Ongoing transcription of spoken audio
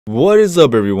What is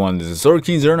up, everyone? This is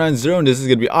SwordKing090 and this is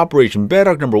going to be Operation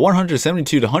Bedrock number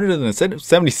 172 to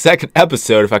 172nd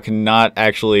episode, if I cannot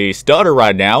actually stutter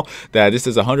right now, that this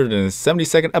is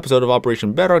 172nd episode of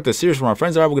Operation Bedrock, the series where my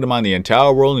friends and I were going to mine the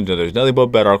entire world until there's nothing but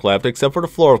bedrock left, except for the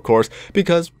floor, of course,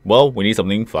 because, well, we need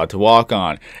something flat to walk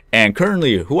on. And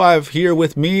currently, who I have here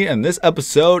with me in this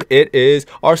episode, it is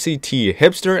RCT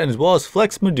Hipster and as well as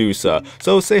Flex Medusa.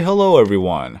 So say hello,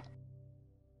 everyone.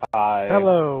 Hi.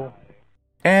 Hello.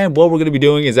 And what we're going to be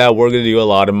doing is that we're going to do a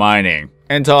lot of mining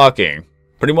and talking.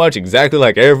 Pretty much exactly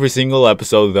like every single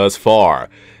episode thus far.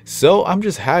 So I'm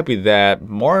just happy that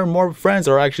more and more friends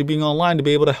are actually being online to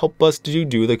be able to help us to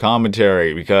do the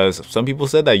commentary. Because some people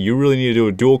said that you really need to do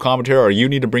a dual commentary, or you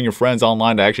need to bring your friends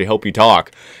online to actually help you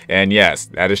talk. And yes,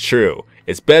 that is true.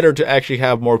 It's better to actually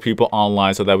have more people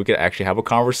online so that we can actually have a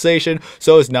conversation,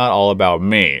 so it's not all about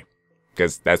me.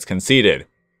 Because that's conceited.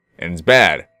 And it's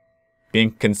bad.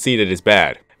 Being conceited is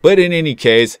bad. But in any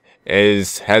case,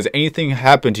 has anything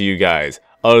happened to you guys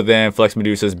other than Flex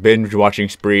Medusa's binge watching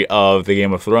spree of the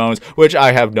Game of Thrones, which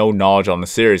I have no knowledge on the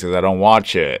series because I don't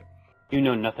watch it? You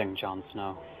know nothing, Jon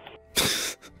Snow.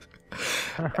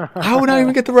 How would I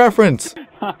even get the reference?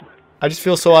 I just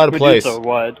feel so out of place. Medusa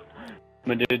what?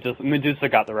 Medusa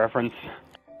got the reference.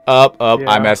 Yeah. Yeah.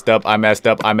 I messed up.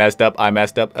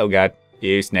 Oh god.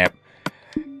 You snap.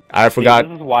 I forgot.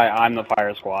 See, this is why I'm the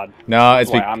fire squad. No, it's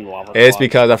why I'm the lava it's squad.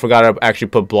 because I forgot to actually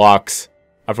put blocks.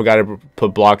 I forgot to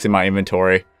put blocks in my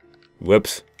inventory.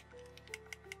 Whoops.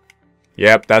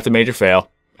 Yep, that's a major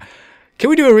fail. Can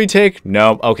we do a retake?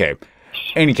 No. Okay.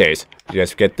 Any case,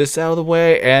 just get this out of the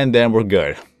way, and then we're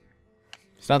good.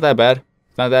 It's not that bad.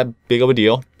 It's not that big of a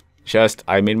deal. Just,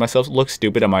 I made myself look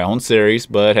stupid in my own series,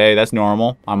 but hey, that's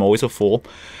normal. I'm always a fool.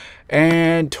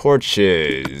 And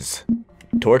torches.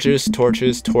 Torches,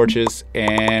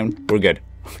 and we're good.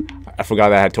 I forgot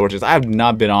that I had torches. I have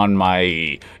not been on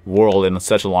my world in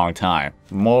such a long time.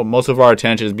 Most of our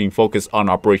attention is being focused on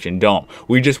Operation Dome.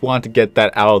 We just want to get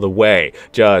that out of the way.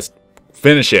 Just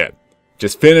finish it.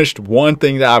 Just finished one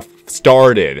thing that I've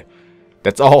started.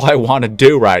 That's all I want to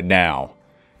do right now.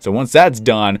 So once that's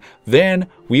done, then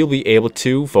we'll be able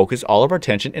to focus all of our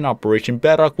attention in Operation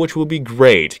Bedrock, which will be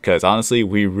great, because honestly,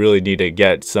 we really need to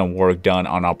get some work done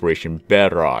on Operation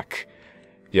Bedrock.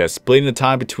 Yeah, splitting the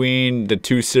time between the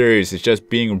two series is just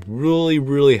being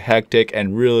really hectic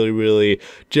and really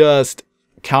just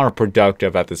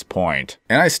counterproductive at this point.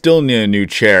 And I still need a new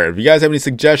chair. If you guys have any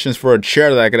suggestions for a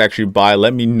chair that I could actually buy,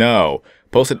 let me know.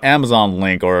 Post an Amazon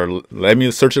link or let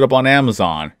me search it up on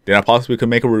Amazon. Then I possibly could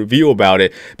make a review about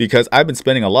it, because I've been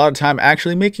spending a lot of time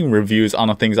actually making reviews on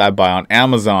the things I buy on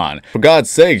Amazon. For God's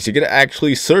sakes, you could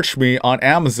actually search me on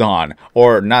Amazon,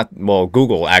 or not, well,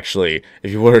 Google actually.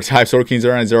 If you were to type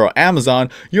SwordKing090 Amazon,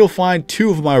 you'll find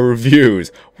two of my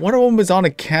reviews. One of them is on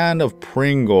a can of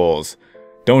Pringles.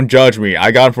 Don't judge me. I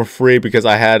got them for free because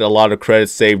I had a lot of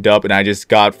credits saved up and I just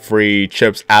got free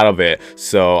chips out of it.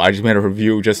 So I just made a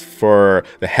review just for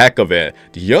the heck of it.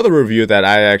 The other review that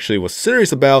I actually was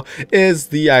serious about is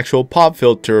the actual pop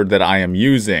filter that I am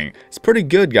using. It's pretty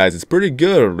good, guys. It's pretty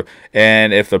good.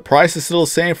 And if the price is still the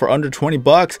same for under 20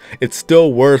 bucks, it's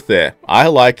still worth it. I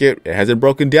like it. It hasn't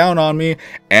broken down on me.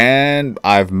 And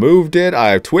I've moved it.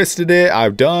 I've twisted it.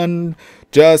 I've done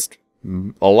just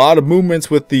a lot of movements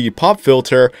with the pop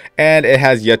filter, and it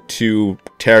has yet to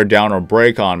tear down or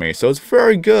break on me. So it's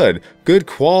very good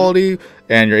quality,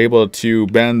 and you're able to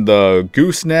bend the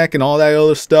gooseneck and all that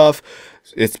other stuff.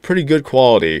 It's pretty good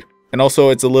quality. And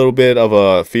also it's a little bit of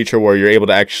a feature where you're able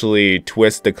to actually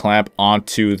twist the clamp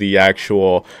onto the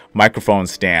actual microphone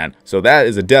stand, so that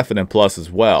is a definite plus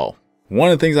as well. One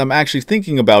of the things I'm actually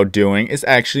thinking about doing is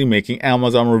actually making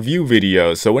Amazon review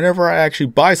videos. So whenever I actually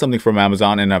buy something from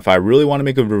Amazon, and if I really want to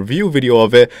make a review video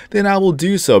of it, then I will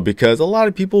do so, because a lot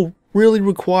of people really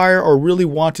require or really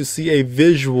want to see a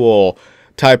visual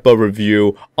type of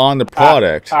review on the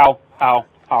product. Ow.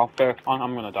 Fair.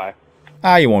 I'm gonna die.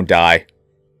 You won't die.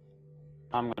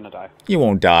 I'm gonna die. You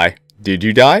won't die. Did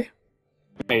you die?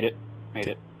 Made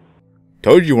it.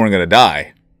 Told you weren't gonna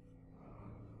die.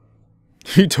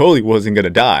 He totally wasn't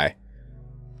gonna die.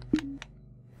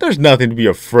 There's nothing to be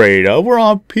afraid of. We're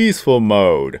on peaceful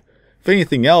mode. If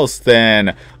anything else,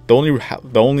 then the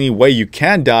only way you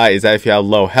can die is that if you have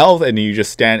low health and you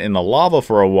just stand in the lava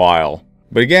for a while.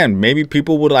 But again, maybe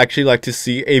people would actually like to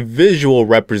see a visual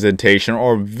representation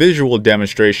or visual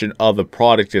demonstration of the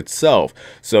product itself.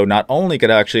 So not only could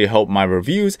it actually help my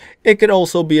reviews, it could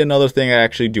also be another thing I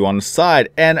actually do on the side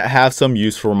and have some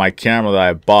use for my camera that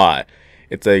I bought.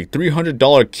 It's a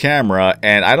 $300 camera,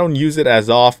 and I don't use it as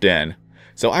often,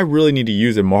 so I really need to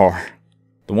use it more.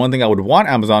 The one thing I would want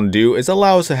Amazon to do is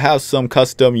allow us to have some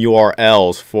custom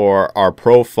URLs for our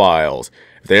profiles.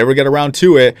 If they ever get around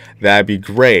to it, that'd be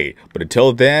great. But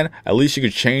until then, at least you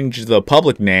could change the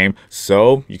public name,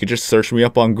 so you could just search me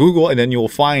up on Google and then you will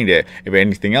find it. If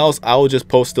anything else, I will just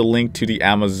post a link to the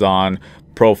Amazon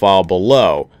profile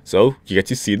below, so you get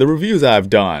to see the reviews I've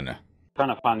done.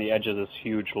 Trying to find the edge of this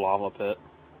huge lava pit.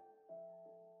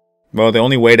 Well, the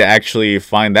only way to actually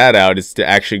find that out is to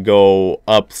actually go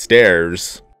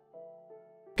upstairs.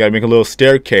 Gotta make a little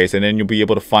staircase, and then you'll be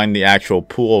able to find the actual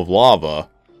pool of lava.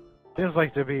 Seems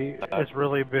like it's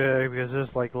really big because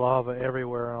there's like lava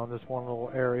everywhere on this one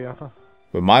little area.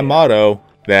 But my motto,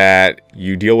 that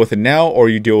you deal with it now or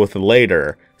you deal with it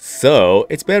later. So,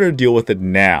 it's better to deal with it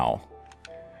now.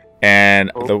 And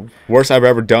the worst I've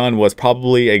ever done was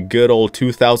probably a good old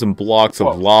 2,000 blocks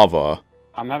of lava.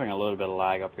 I'm having a little bit of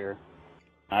lag up here.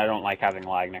 I don't like having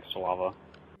lag next to lava.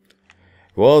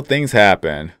 Well, things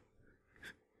happen.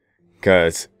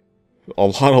 Because a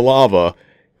lot of lava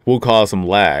will cause some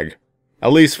lag.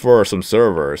 At least for some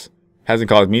servers. Hasn't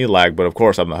caused me lag, but of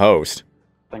course I'm the host.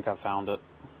 I think I found it.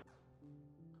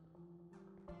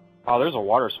 Oh, there's a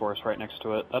water source right next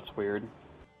to it. That's weird.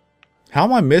 How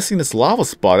am I missing this lava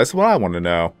spot? That's what I want to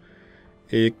know.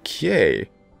 Okay.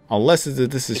 Unless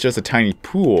this is just a tiny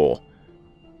pool.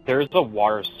 There's a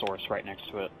water source right next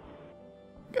to it.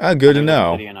 Good to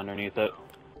know. Obsidian underneath it.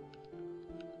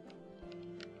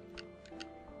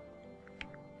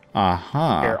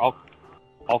 Here,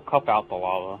 I'll cup out the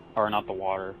lava, or not the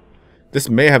water. This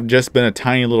may have just been a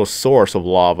tiny little source of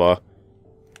lava.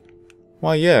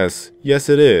 Why, yes. Yes,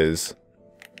 it is.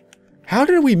 How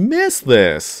did we miss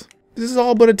this? This is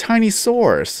all but a tiny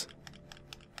source.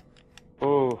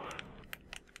 Ooh.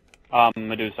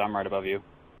 Medusa, I'm right above you.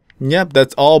 Yep,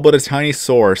 that's all but a tiny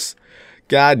source.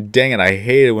 God dang it, I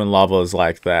hate it when lava is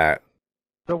like that.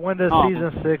 So when does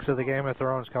Season 6 of the Game of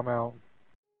Thrones come out?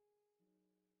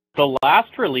 The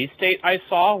last release date I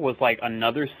saw was like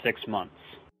another 6 months.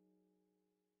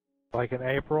 Like in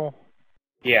April?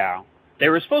 Yeah. They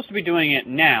were supposed to be doing it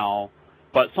now,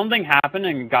 but something happened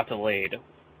and got delayed.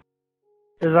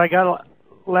 Because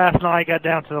last night I got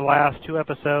down to the last 2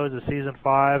 episodes of Season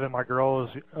 5, and my girl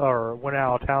went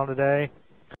out of town today.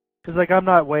 Because like I'm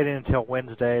not waiting until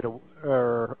Wednesday to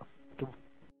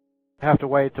have to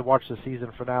wait to watch the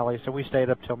season finale, so we stayed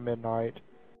up till midnight.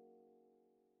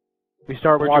 We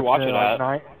started watching it at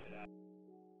night.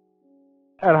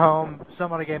 At home,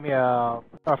 somebody gave me a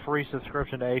free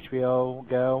subscription to HBO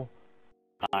Go.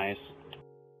 Nice.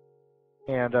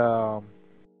 And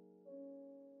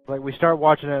like we started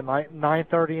watching it at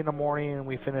 9:30 in the morning, and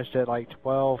we finished at like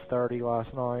 12:30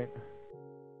 last night.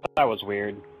 That was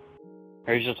weird.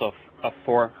 It was just a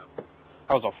 4.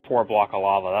 That was a 4 block of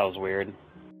lava. That was weird.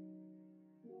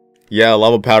 Yeah,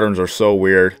 lava patterns are so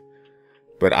weird.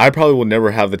 But I probably will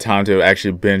never have the time to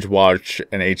actually binge watch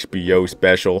an HBO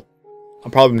special.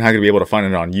 I'm probably not going to be able to find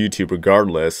it on YouTube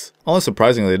regardless. Unless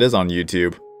surprisingly it is on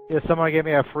YouTube. Yeah, somebody gave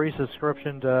me a free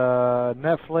subscription to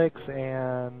Netflix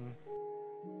and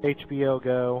HBO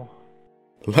Go.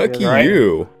 Lucky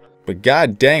you. But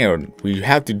god dang it, we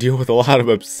have to deal with a lot of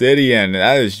obsidian.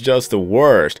 That is just the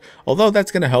worst. Although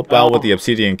that's going to help out with the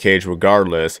obsidian cage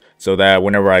regardless. So that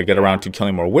whenever I get around to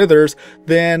killing more withers,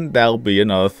 then that'll be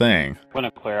another thing. I'm going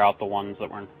to clear out the ones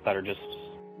that are just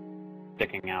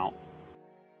sticking out.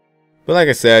 But like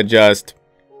I said, just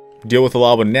deal with the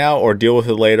lava now or deal with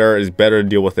it later. Is better to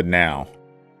deal with it now.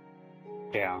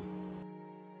 Yeah.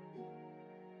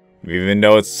 Even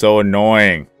though it's so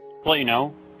annoying. To let you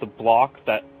know, the block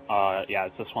that yeah,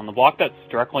 it's this one. The block that's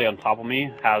directly on top of me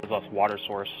has a water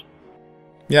source.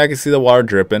 Yeah, I can see the water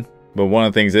dripping. But one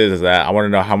of the things is that I want to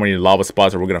know how many lava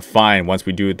spots are we going to find once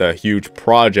we do the huge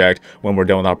project when we're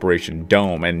done with Operation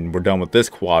Dome and we're done with this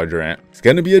quadrant. It's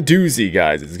going to be a doozy,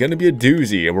 guys. It's going to be a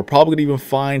doozy. And we're probably going to even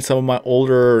find some of my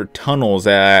older tunnels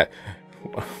that,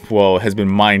 well, has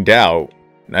been mined out.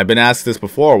 And I've been asked this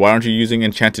before. Why aren't you using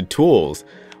enchanted tools?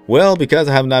 Well, because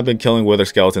I have not been killing wither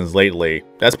skeletons lately.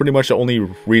 That's pretty much the only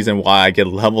reason why I get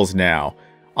levels now.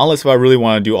 Unless if I really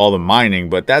want to do all the mining,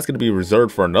 but that's going to be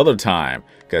reserved for another time.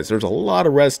 Because there's a lot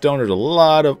of redstone, there's a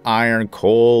lot of iron,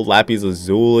 coal, lapis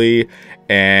lazuli,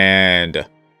 and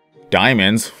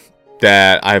diamonds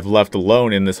that I've left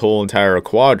alone in this whole entire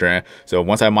quadrant. So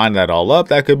once I mine that all up,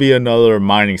 that could be another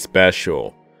mining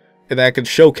special. And that could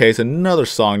showcase another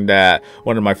song that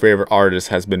one of my favorite artists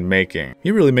has been making.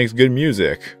 He really makes good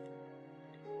music.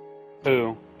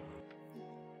 Who?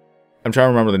 I'm trying to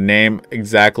remember the name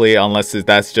exactly, unless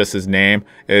that's just his name,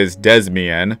 is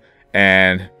Desmian.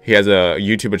 And he has a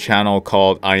YouTube channel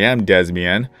called I Am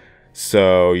Desmian.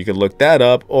 So you could look that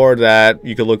up, or that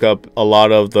you could look up a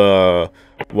lot of the,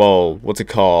 well, what's it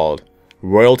called?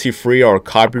 Royalty-free or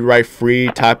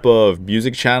copyright-free type of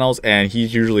music channels, and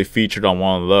he's usually featured on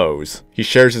one of those. He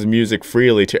shares his music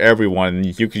freely to everyone,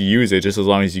 and you could use it just as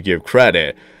long as you give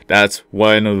credit. That's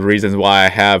one of the reasons why I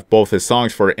have both his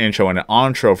songs for the intro and the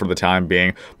outro for the time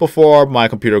being, before my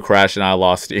computer crashed and I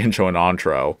lost the intro and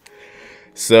outro.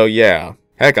 So yeah.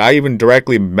 Heck, I even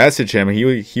directly messaged him.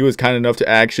 He was kind enough to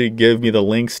actually give me the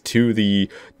links to the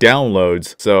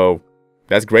downloads. So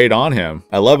that's great on him.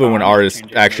 I love it when artists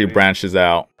actually branches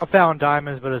out. I found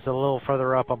diamonds, but it's a little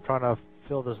further up. I'm trying to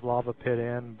fill this lava pit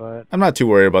in, but I'm not too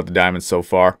worried about the diamonds so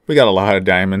far. We got a lot of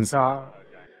diamonds. no,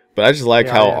 But I just like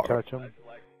yeah, I how didn't touch 'em.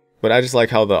 But I just like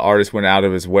how the artist went out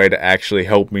of his way to actually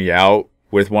help me out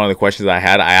with one of the questions I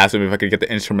had. I asked him if I could get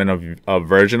the instrumental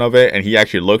version of it, and he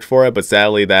actually looked for it, but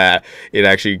sadly that it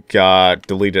actually got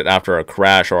deleted after a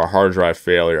crash or a hard drive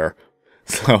failure.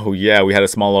 So yeah, we had a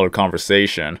small little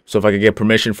conversation. So if I could get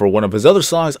permission for one of his other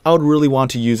songs, I would really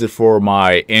want to use it for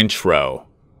my intro.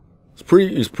 It's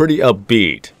pretty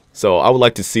upbeat. So I would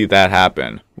like to see that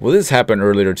happen. Well, this happened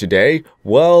earlier today.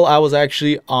 Well, I was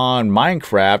actually on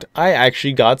Minecraft. I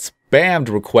actually got spammed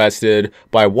requested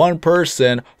by one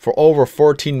person for over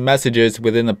 14 messages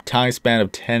within a time span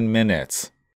of 10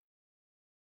 minutes.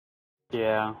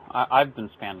 Yeah, I've been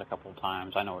spammed a couple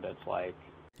times. I know what it's like.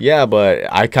 Yeah, but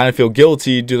I kind of feel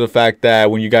guilty due to the fact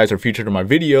that when you guys are featured in my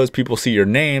videos, people see your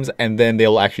names and then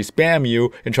they'll actually spam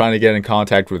you and trying to get in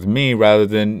contact with me rather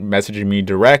than messaging me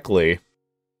directly.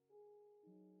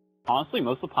 Honestly,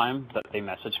 most of the time that they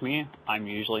message me, I'm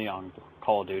usually on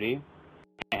Call of Duty,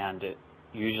 and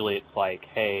usually it's like,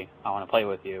 hey, I want to play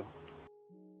with you.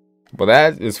 Well,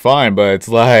 that is fine, but it's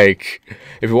like,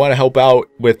 if you want to help out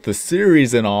with the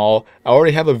series and all, I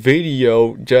already have a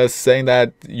video just saying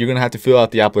that you're going to have to fill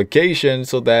out the application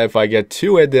so that if I get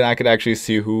to it, then I could actually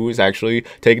see who is actually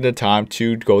taking the time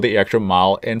to go the extra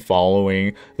mile in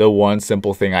following the one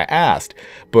simple thing I asked.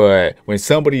 But when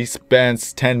somebody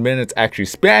spends 10 minutes actually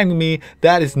spamming me,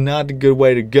 that is not a good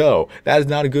way to go. That is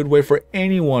not a good way for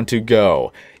anyone to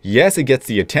go. Yes, it gets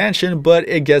the attention, but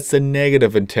it gets the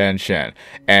negative attention.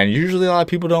 And usually a lot of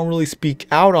people don't really speak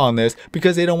out on this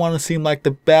because they don't want to seem like the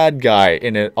bad guy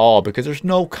in it all, because there's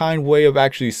no kind way of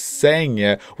actually saying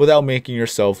it without making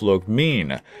yourself look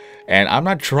mean. And I'm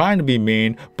not trying to be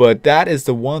mean, but that is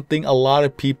the one thing a lot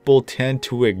of people tend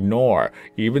to ignore.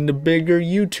 Even the bigger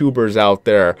YouTubers out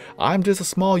there. I'm just a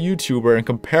small YouTuber in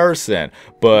comparison,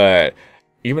 but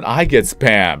even I get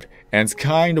spammed. And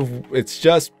it's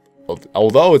just,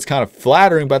 although it's kind of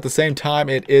flattering, but at the same time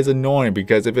it is annoying,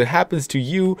 because if it happens to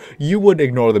you, you would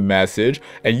ignore the message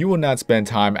and you would not spend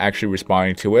time actually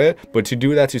responding to it. But to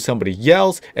do that to somebody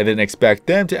else and then expect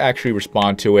them to actually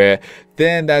respond to it,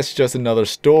 then that's just another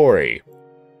story.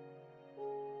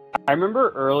 I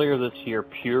remember earlier this year,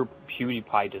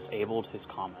 PewDiePie disabled his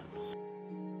comments.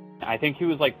 I think he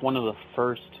was like one of the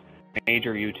first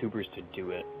major YouTubers to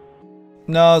do it.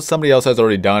 No, somebody else has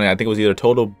already done it. I think it was either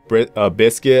Total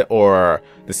Biscuit or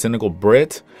the Cynical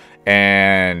Brit,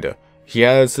 and he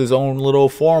has his own little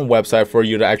forum website for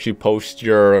you to actually post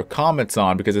your comments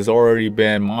on, because it's already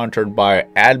been monitored by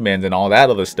admins and all that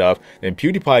other stuff. And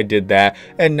PewDiePie did that,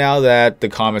 and now that the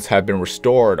comments have been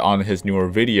restored on his newer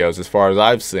videos, as far as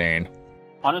I've seen.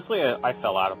 Honestly, I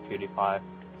fell out of PewDiePie.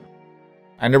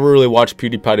 I never really watched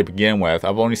PewDiePie to begin with.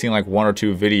 I've only seen like 1 or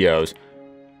 2 videos.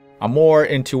 I'm more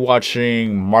into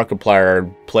watching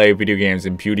Markiplier play video games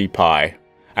than PewDiePie.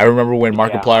 I remember when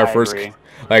Markiplier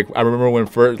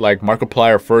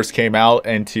Markiplier first came out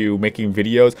into making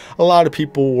videos, a lot of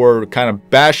people were kind of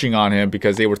bashing on him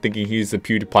because they were thinking he's the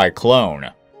PewDiePie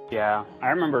clone. Yeah, I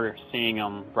remember seeing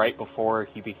him right before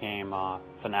he became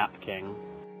FNAF King.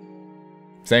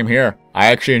 Same here. I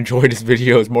actually enjoyed his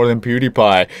videos more than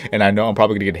PewDiePie, and I know I'm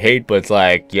probably gonna get hate, but it's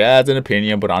like, yeah, it's an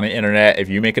opinion, but on the internet, if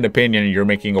you make an opinion, you're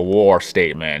making a war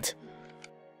statement.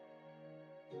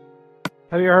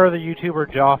 Have you heard of the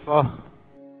YouTuber Jaffa?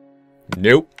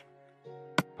 Nope.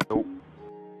 Nope.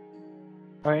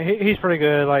 I mean, he's pretty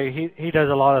good. Like he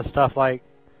does a lot of stuff. Like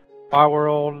My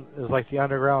World is like the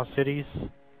underground cities,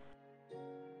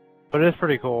 but it's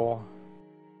pretty cool.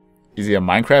 Is he a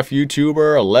Minecraft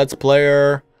YouTuber, a Let's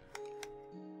Player?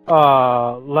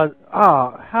 How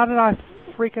did I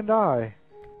freaking die?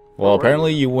 Well,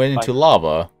 apparently you went into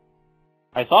lava.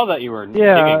 I saw that you were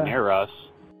digging near us.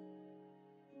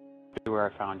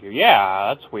 Where I found you.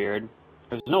 Yeah, that's weird.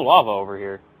 There's no lava over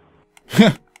here.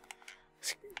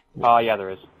 Yeah, there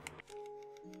is.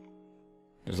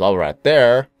 There's lava right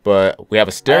there, but we have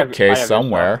a staircase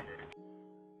somewhere.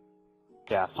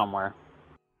 Yeah, somewhere.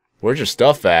 Where's your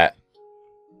stuff at?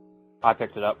 I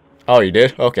picked it up. Oh, you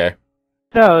did? Okay.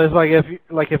 No, it's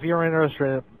if you're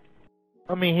interested.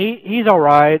 I mean, he's all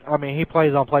right. I mean, he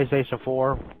plays on PlayStation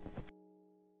 4,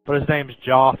 but his name's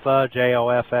Joffa,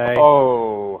 Jofa.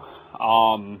 Oh,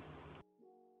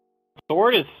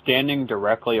 Sword is standing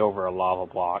directly over a lava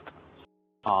block.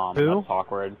 Who? That's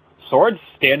awkward. Sword's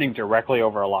standing directly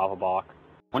over a lava block.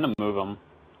 I'm gonna move him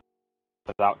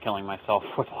without killing myself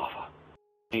with lava.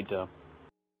 Need to.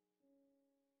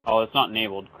 Oh, it's not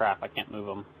enabled. Crap, I can't move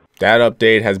him. That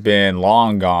update has been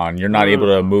long gone. You're not able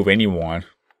to move anyone.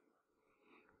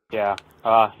 Yeah.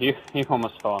 You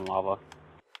almost fell in lava.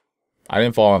 I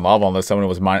didn't fall in lava unless someone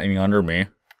was mining under me.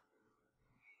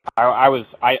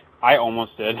 I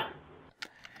almost did.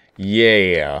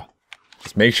 Yeah.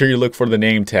 Just make sure you look for the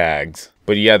name tags.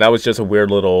 But yeah, that was just a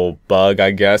weird little bug,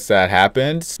 I guess, that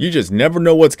happened. You just never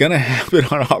know what's gonna happen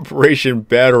on Operation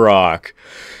Bedrock.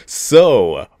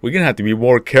 So, we're gonna have to be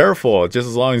more careful, just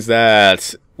as long as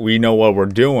that we know what we're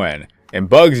doing. And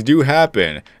bugs do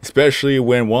happen, especially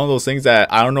when one of those things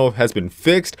that I don't know if has been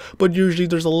fixed, but usually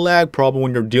there's a lag problem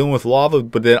when you're dealing with lava,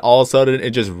 but then all of a sudden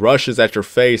it just rushes at your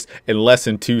face in less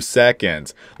than 2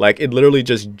 seconds. Like, it literally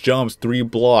just jumps 3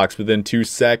 blocks within 2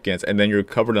 seconds, and then you're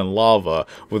covered in lava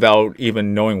without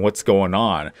even knowing what's going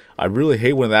on. I really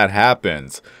hate when that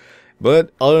happens.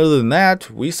 But other than that,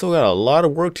 we still got a lot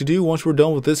of work to do. Once we're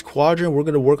done with this quadrant, we're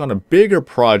going to work on a bigger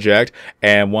project.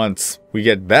 And once we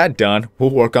get that done,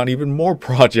 we'll work on even more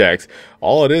projects.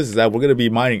 All it is that we're going to be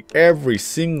mining every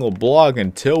single block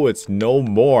until it's no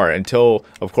more. Until,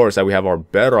 of course, that we have our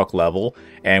bedrock level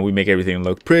and we make everything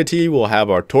look pretty. We'll have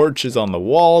our torches on the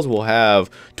walls. We'll have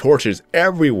torches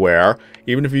everywhere.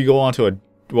 Even if you go onto a...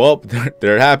 Well,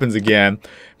 there it happens again.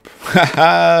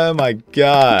 My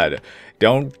God.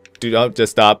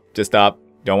 Just stop.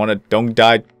 Don't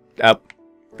die. Up.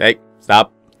 Hey,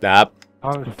 stop.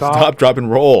 Stop, drop, and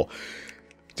roll.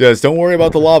 Just don't worry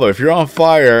about the lava. If you're on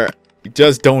fire,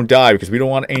 just don't die because we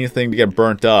don't want anything to get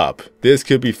burnt up. This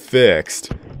could be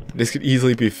fixed. This could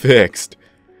easily be fixed.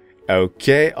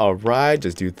 Okay, alright,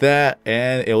 just do that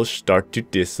and it'll start to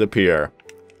disappear.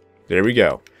 There we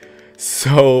go.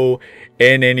 So,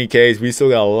 in any case, we still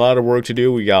got a lot of work to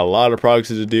do. We got a lot of projects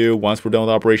to do. Once we're done with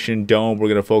Operation Dome, we're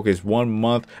going to focus 1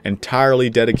 month entirely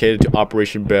dedicated to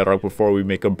Operation Bedrock before we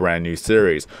make a brand new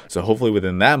series. So hopefully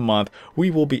within that month, we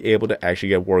will be able to actually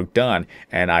get work done.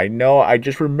 And I know I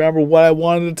just remember what I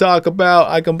wanted to talk about.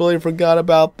 I completely forgot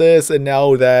about this. And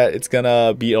now that it's going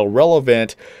to be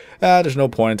irrelevant, there's no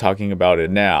point in talking about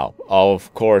it now.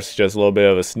 Of course, just a little bit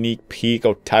of a sneak peek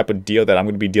of type of deal that I'm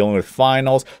going to be dealing with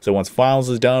finals. So once finals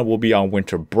is done, we'll be on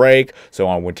winter break. So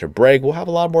on winter break, we'll have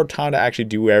a lot more time to actually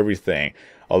do everything.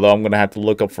 Although I'm going to have to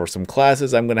look up for some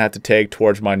classes I'm going to have to take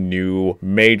towards my new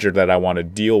major that I want to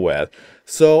deal with.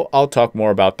 So I'll talk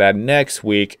more about that next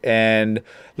week and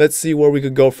let's see where we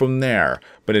could go from there.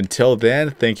 But until then,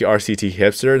 thank you RCT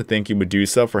Hipster and thank you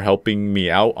Medusa for helping me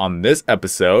out on this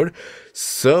episode.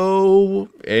 So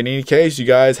in any case, you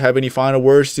guys have any final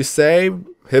words to say?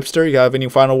 Hipster, you have any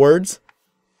final words?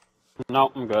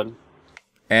 No, I'm good.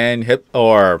 And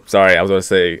sorry, I was gonna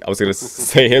say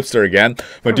Hipster again.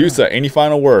 Medusa, any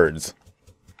final words?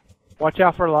 Watch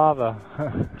out for lava.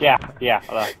 Yeah,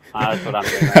 that's what I'm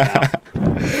doing right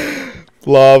now.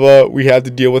 Lava, we have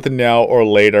to deal with it now or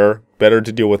later. Better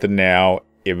to deal with it now,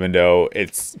 even though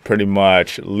it's pretty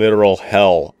much literal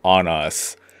hell on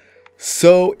us.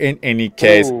 So, in any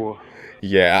case,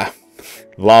 yeah,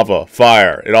 lava,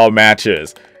 fire, it all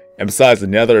matches. And besides, the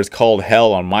nether is called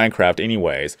hell on Minecraft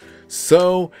anyways.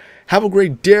 So, have a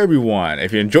great day everyone.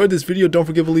 If you enjoyed this video, don't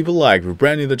forget to leave a like. If you're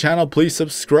brand new to the channel, please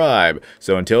subscribe.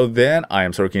 So until then, I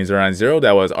am Sorkin090,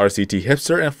 that was RCT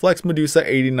Hipster and Flex Medusa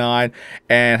 89.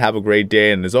 And have a great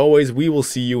day, and as always, we will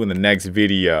see you in the next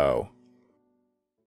video.